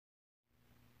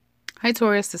Hi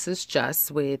Taurus, this is Jess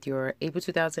with your April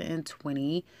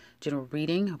 2020 general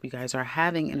reading. Hope you guys are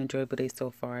having an enjoyable day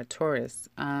so far, Taurus.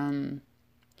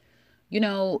 You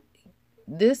know,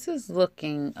 this is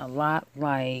looking a lot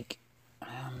like I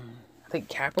think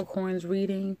Capricorn's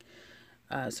reading.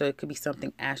 So it could be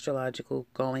something astrological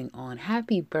going on.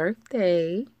 Happy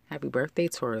birthday. Happy birthday,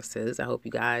 Tauruses. I hope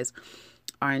you guys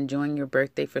are enjoying your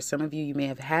birthday. For some of you, you may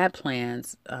have had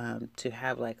plans to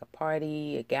have like a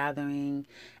party, a gathering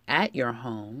at your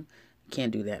home.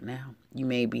 Can't do that now. You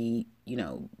may be,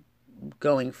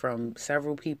 going from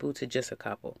several people to just a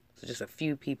couple. So just a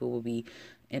few people will be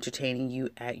entertaining you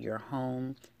at your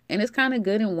home. And it's kind of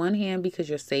good in one hand because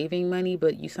you're saving money,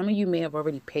 but some of you may have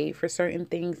already paid for certain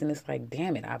things and it's like,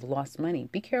 damn it, I've lost money.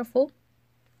 Be careful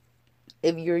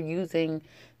if you're using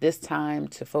this time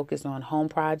to focus on home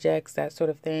projects, that sort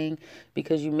of thing,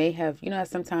 because you may have,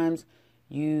 sometimes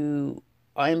you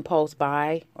impulse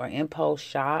buy or impulse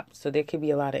shop. So there could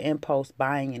be a lot of impulse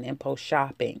buying and impulse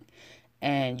shopping.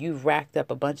 And you've racked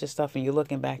up a bunch of stuff and you're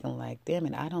looking back and like, damn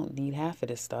it, I don't need half of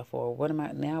this stuff. Or what am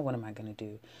I going to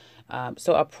do?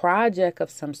 So a project of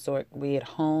some sort, be it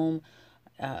home,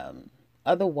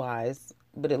 otherwise,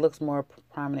 but it looks more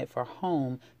prominent for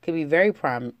home, could be very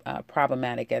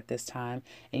problematic at this time.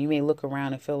 And you may look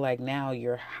around and feel like now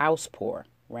you're house poor,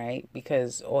 right?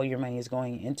 Because all your money is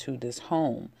going into this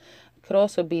home. It could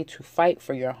also be to fight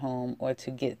for your home or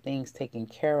to get things taken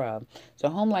care of. So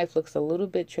home life looks a little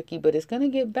bit tricky, but it's going to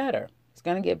get better. It's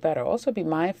going to get better. Also be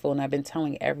mindful, and I've been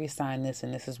telling every sign this,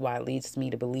 and this is why it leads me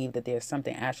to believe that there's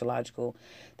something astrological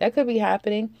that could be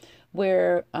happening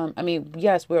where,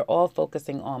 yes, we're all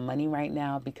focusing on money right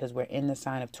now because we're in the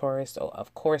sign of Taurus, so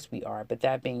of course we are. But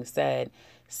that being said,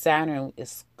 Saturn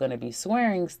is going to be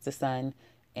squaring the Sun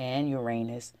and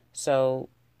Uranus, so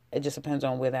it just depends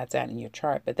on where that's at in your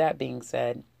chart. But that being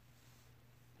said,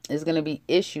 there's going to be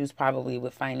issues probably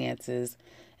with finances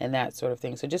and that sort of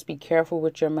thing. So just be careful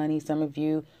with your money. Some of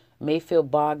you may feel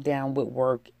bogged down with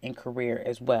work and career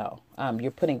as well.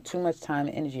 You're putting too much time,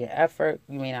 energy, and effort.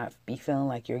 You may not be feeling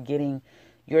like you're getting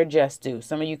your just due.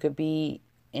 Some of you could be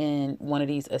in one of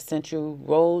these essential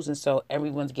roles, and so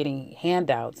everyone's getting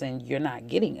handouts and you're not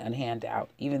getting a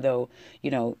handout, even though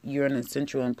you're an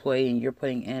essential employee and you're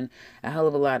putting in a hell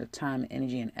of a lot of time,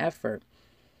 energy, and effort.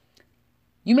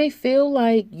 You may feel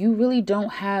like you really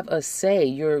don't have a say.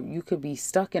 You could be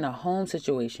stuck in a home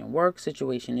situation, work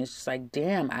situation. It's just like,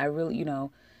 damn, I really,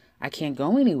 I can't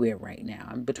go anywhere right now.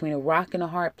 I'm between a rock and a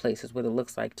hard place is what it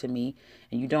looks like to me.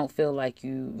 And you don't feel like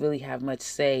you really have much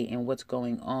say in what's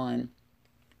going on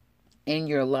in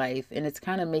your life. And it's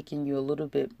kind of making you a little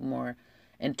bit more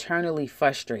internally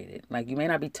frustrated. Like you may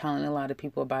not be telling a lot of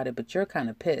people about it, but you're kind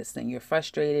of pissed and you're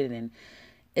frustrated. And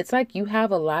it's like you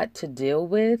have a lot to deal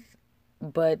with,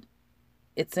 but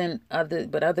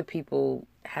other people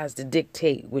has to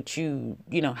dictate what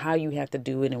how you have to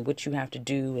do it and what you have to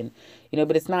do. And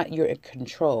but it's not your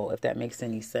control, if that makes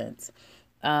any sense.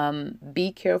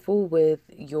 Be careful with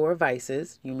your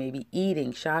vices. You may be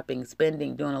eating, shopping,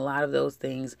 spending, doing a lot of those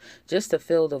things just to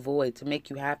fill the void, to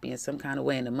make you happy in some kind of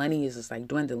way, and the money is just like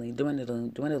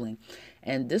dwindling.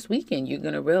 And this weekend you're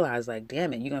going to realize, like,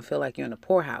 damn it, you're going to feel like you're in a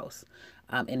poorhouse.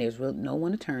 And there's no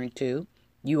one to turn to.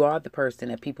 You are the person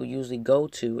that people usually go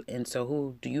to. And so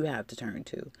who do you have to turn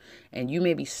to? And you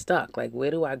may be stuck. Like,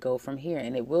 where do I go from here?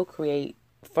 And it will create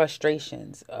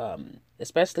frustrations,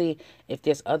 especially if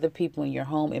there's other people in your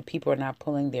home and people are not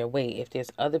pulling their weight. If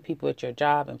there's other people at your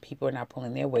job and people are not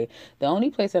pulling their weight. The only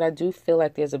place that I do feel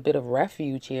like there's a bit of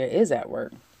refuge here is at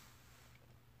work.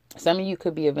 Some of you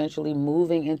could be eventually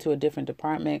moving into a different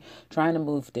department, trying to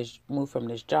move from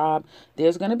this job.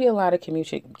 There's going to be a lot of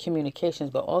communications,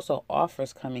 but also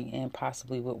offers coming in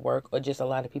possibly with work, or just a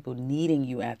lot of people needing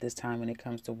you at this time when it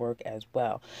comes to work as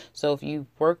well. So if you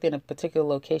worked in a particular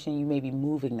location, you may be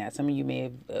moving that. Some of you may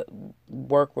have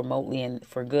worked remotely and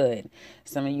for good.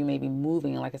 Some of you may be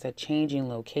moving, and like I said, changing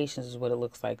locations is what it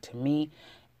looks like to me.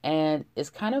 And it's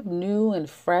kind of new and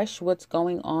fresh what's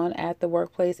going on at the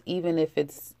workplace, even if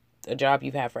it's a job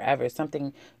you've had forever. It's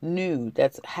something new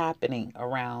that's happening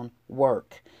around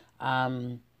work.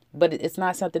 But it's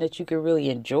not something that you can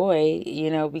really enjoy,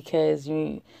 because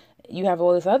you have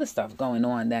all this other stuff going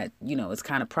on that, is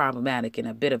kind of problematic and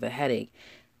a bit of a headache.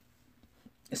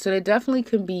 So there definitely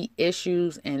can be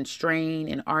issues and strain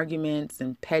and arguments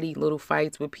and petty little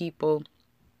fights with people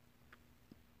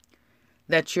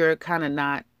that you're kind of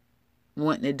not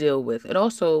wanting to deal with. It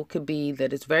also could be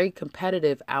that it's very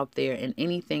competitive out there in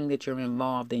anything that you're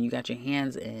involved in, you got your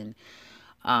hands in,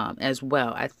 as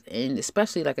well. And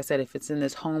especially, like I said, if it's in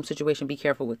this home situation, be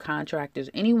careful with contractors,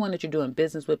 anyone that you're doing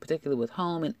business with, particularly with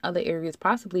home and other areas,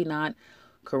 possibly not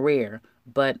career.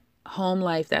 But home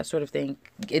life, that sort of thing,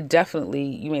 it definitely,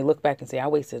 you may look back and say, I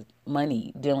wasted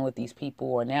money dealing with these people,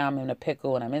 or now I'm in a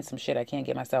pickle and I'm in some shit I can't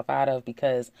get myself out of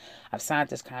because I've signed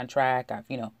this contract, I've,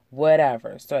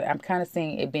 whatever. So I'm kind of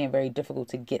seeing it being very difficult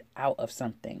to get out of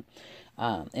something.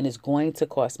 And it's going to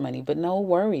cost money, but no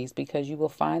worries, because you will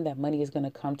find that money is going to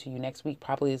come to you next week.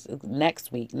 Probably is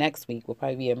next week. Next week will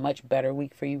probably be a much better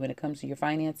week for you when it comes to your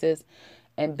finances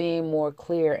and being more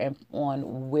clear and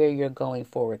on where you're going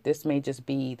forward. This may just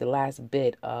be the last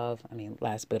bit of,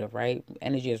 right?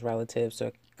 Energy is relative,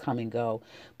 so come and go.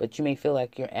 But you may feel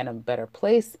like you're in a better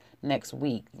place next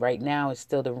week. Right now, it's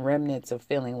still the remnants of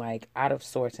feeling like out of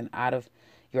sorts and out of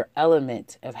your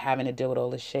element of having to deal with all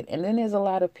this shit. And then there's a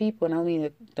lot of people, and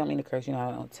I don't mean to curse, I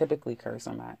don't typically curse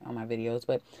on my videos,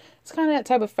 but it's kind of that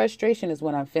type of frustration is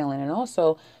what I'm feeling. And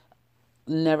also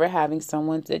never having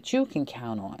someone that you can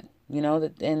count on,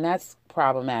 and that's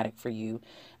problematic for you.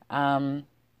 Some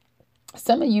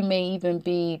of you may even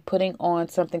be putting on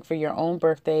something for your own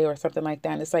birthday or something like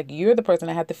that. And it's like you're the person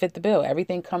that had to fit the bill.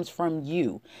 Everything comes from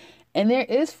you. And there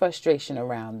is frustration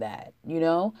around that,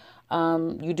 You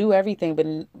do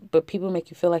everything, but people make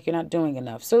you feel like you're not doing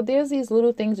enough. So there's these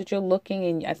little things that you're looking,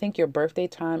 and I think your birthday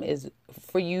time is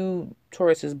for you.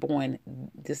 Taurus is born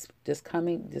this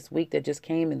week that just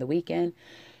came in the weekend.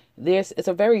 It's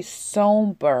a very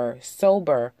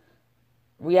sober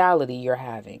reality you're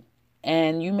having.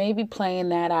 And you may be playing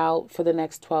that out for the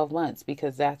next 12 months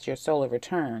because that's your solar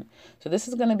return. So this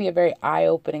is going to be a very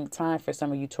eye-opening time for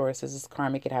some of you Taurus. This is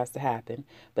karmic. It has to happen.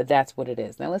 But that's what it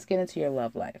is. Now let's get into your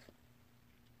love life.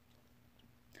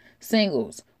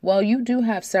 Singles. Well, you do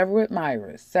have several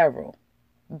admirers. Several.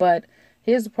 But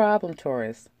here's the problem,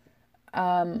 Taurus.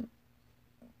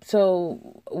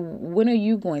 So when are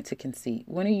you going to concede?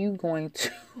 When are you going to...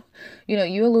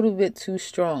 you're a little bit too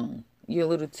strong. You're a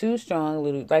little too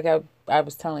strong, like I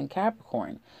was telling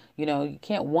Capricorn, you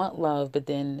can't want love, but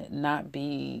then not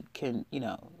be,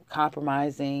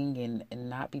 compromising and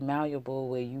not be malleable,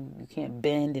 where you can't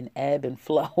bend and ebb and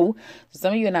flow. So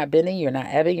some of you are not bending, you're not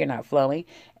ebbing, you're not flowing.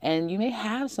 And you may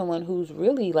have someone who's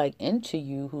really like into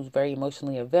you, who's very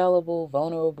emotionally available,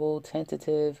 vulnerable,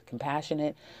 tentative,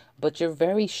 compassionate, but you're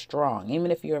very strong.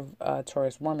 Even if you're a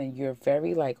Taurus woman, you're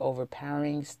very like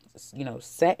overpowering,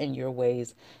 set in your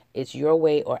ways. It's your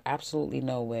way or absolutely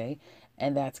no way.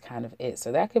 And that's kind of it.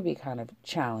 So that could be kind of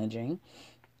challenging.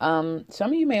 Some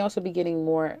of you may also be getting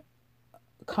more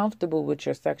comfortable with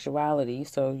your sexuality.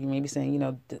 So you may be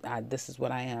saying, this is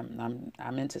what I am.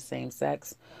 I'm into same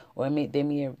sex, or there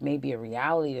may be a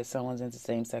reality that someone's into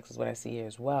same sex is what I see here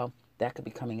as well. That could be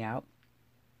coming out.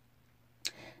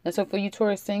 And so for you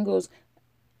Taurus singles,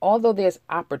 although there's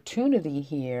opportunity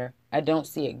here, I don't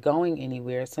see it going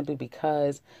anywhere, simply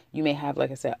because you may have, like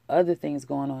I said, other things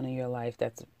going on in your life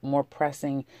that's more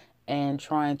pressing, and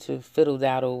trying to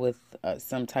fiddle-daddle with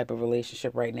some type of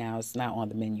relationship right now. It's not on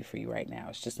the menu for you right now.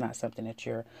 It's just not something that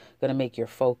you're going to make your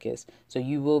focus. So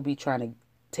you will be trying to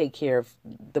take care of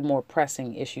the more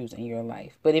pressing issues in your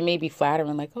life. But it may be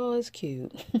flattering, like, oh, it's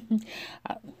cute.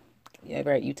 Yeah,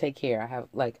 right. You take care.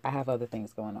 I have other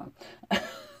things going on.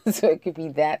 So it could be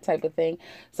that type of thing.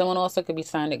 Someone also could be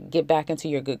trying to get back into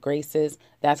your good graces.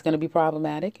 That's going to be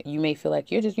problematic. You may feel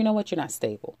like you're just, you're not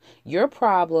stable. Your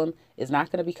problem is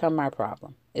not going to become my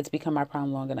problem. It's become my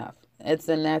problem long enough. It's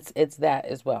that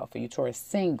as well for you Taurus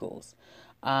singles.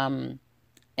 And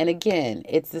again,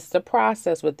 it's just a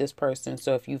process with this person.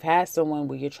 So if you've had someone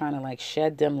where you're trying to like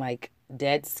shed them like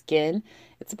dead skin,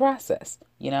 it's a process,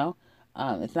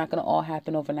 It's not going to all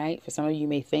happen overnight. For some of you,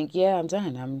 may think, yeah, I'm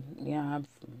done.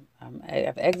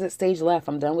 I've exit stage left.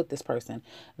 I'm done with this person.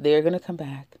 They're going to come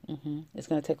back. It's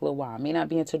going to take a little while. It may not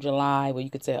be until July where you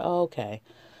could say, oh, okay,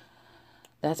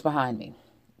 that's behind me.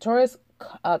 Taurus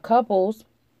couples,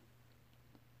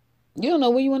 you don't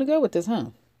know where you want to go with this, huh?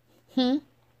 You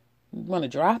want to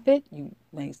drop it? You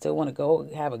may still want to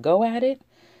have a go at it.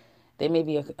 There may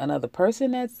be another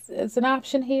person that's an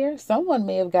option here. Someone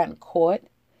may have gotten caught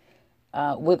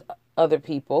with other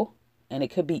people, and it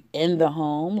could be in the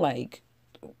home, like,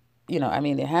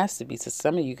 it has to be to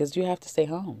some of you, because you have to stay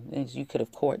home. And you could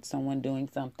have caught someone doing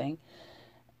something,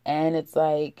 and it's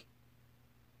like,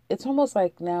 it's almost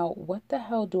like, now, what the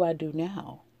hell do I do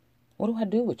now? What do I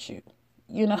do with you?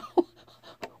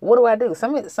 What do I do?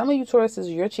 Some of you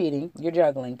Tauruses, you're cheating, you're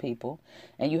juggling people,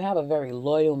 and you have a very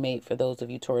loyal mate. For those of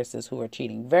you Tauruses who are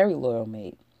cheating, very loyal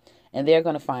mate, and they're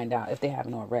going to find out if they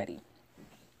haven't already.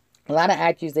 A lot of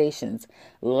accusations,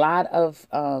 a lot of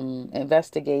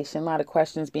investigation, a lot of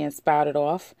questions being spouted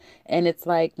off. And it's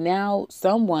like now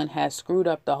someone has screwed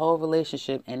up the whole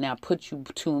relationship and now put you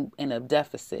in a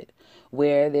deficit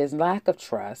where there's lack of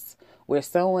trust, where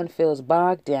someone feels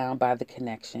bogged down by the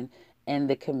connection and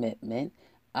the commitment.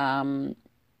 Um,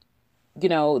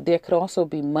 there could also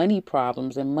be money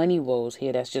problems and money woes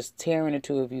here that's just tearing the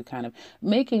two of you, kind of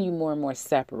making you more and more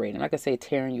separated. I'm not going to say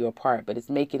tearing you apart, but it's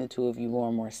making the two of you more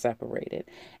and more separated.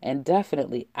 And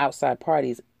definitely outside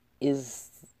parties is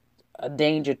a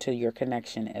danger to your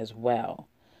connection as well.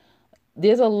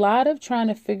 There's a lot of trying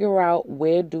to figure out,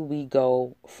 where do we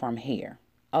go from here?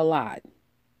 A lot.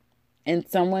 And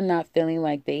someone not feeling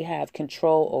like they have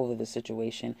control over the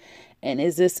situation. And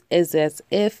is as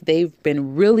if they've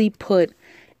been really put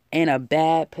in a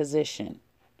bad position,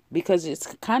 because it's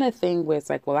the kind of thing where it's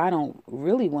like, well, I don't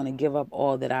really want to give up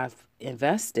all that I've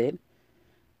invested,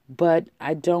 but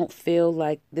I don't feel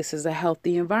like this is a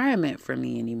healthy environment for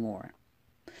me anymore.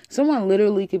 Someone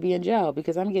literally could be in jail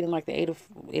because I'm getting like the eight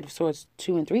of swords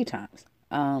 2 and 3 times.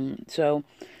 So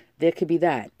there could be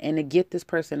that. And to get this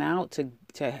person out, to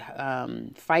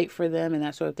fight for them and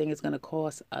that sort of thing, is going to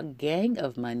cost a gang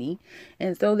of money.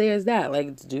 And so there's that.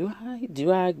 Like, do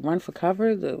I run for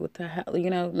cover? What the hell?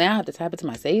 Now I have to tap into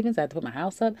my savings. I have to put my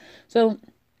house up. So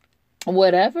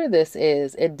whatever this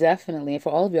is, it definitely, and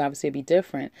for all of you, obviously it'd be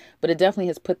different, but it definitely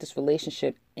has put this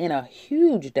relationship in a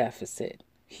huge deficit.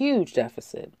 Huge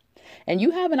deficit. And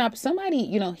you have somebody,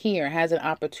 here has an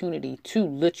opportunity to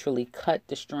literally cut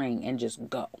the string and just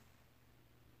go.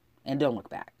 And don't look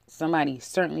back. Somebody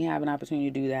certainly have an opportunity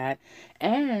to do that.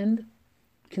 And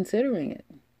considering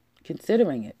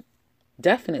it.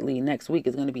 Definitely next week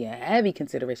is going to be a heavy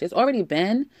consideration. It's already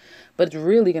been, but it's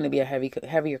really going to be a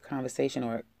heavier conversation,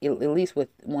 or at least with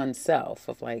oneself,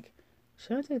 of like,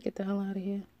 should I just get the hell out of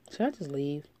here? Should I just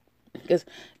leave? Because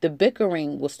the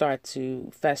bickering will start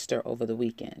to fester over the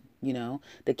weekend.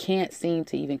 They can't seem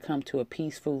to even come to a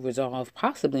peaceful resolve,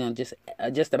 possibly on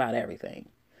just about everything.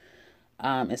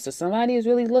 And so somebody is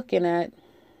really looking at,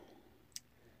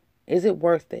 is it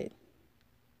worth it?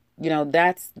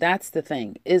 That's the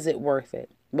thing. Is it worth it?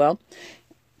 Well,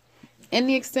 in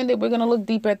the extended, we're going to look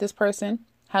deep at this person.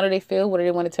 How do they feel? What do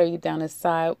they want to tell you down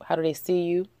inside? How do they see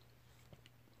you?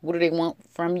 What do they want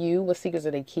from you? What secrets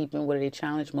are they keeping? What do they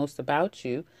challenge most about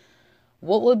you?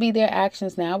 What will be their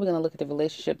actions now? We're going to look at the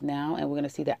relationship now, and we're going to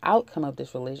see the outcome of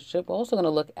this relationship. We're also going to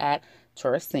look at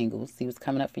Taurus singles, see what's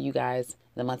coming up for you guys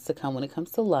in the months to come when it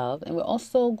comes to love. And we're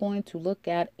also going to look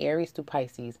at Aries through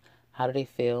Pisces. How do they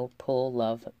feel? Pull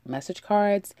love message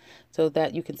cards so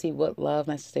that you can see what love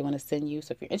message they want to send you.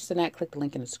 So if you're interested in that, click the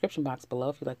link in the description box below.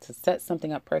 If you'd like to set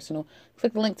something up personal,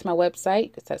 click the link to my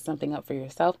website to set something up for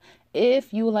yourself.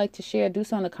 If you would like to share, do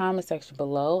so in the comment section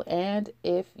below. And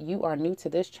if you are new to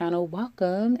this channel,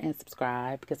 welcome and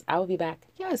subscribe, because I will be back,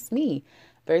 yes, me,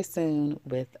 very soon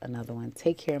with another one.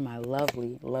 Take care, my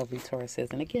lovely, lovely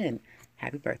Tauruses. And again,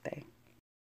 happy birthday.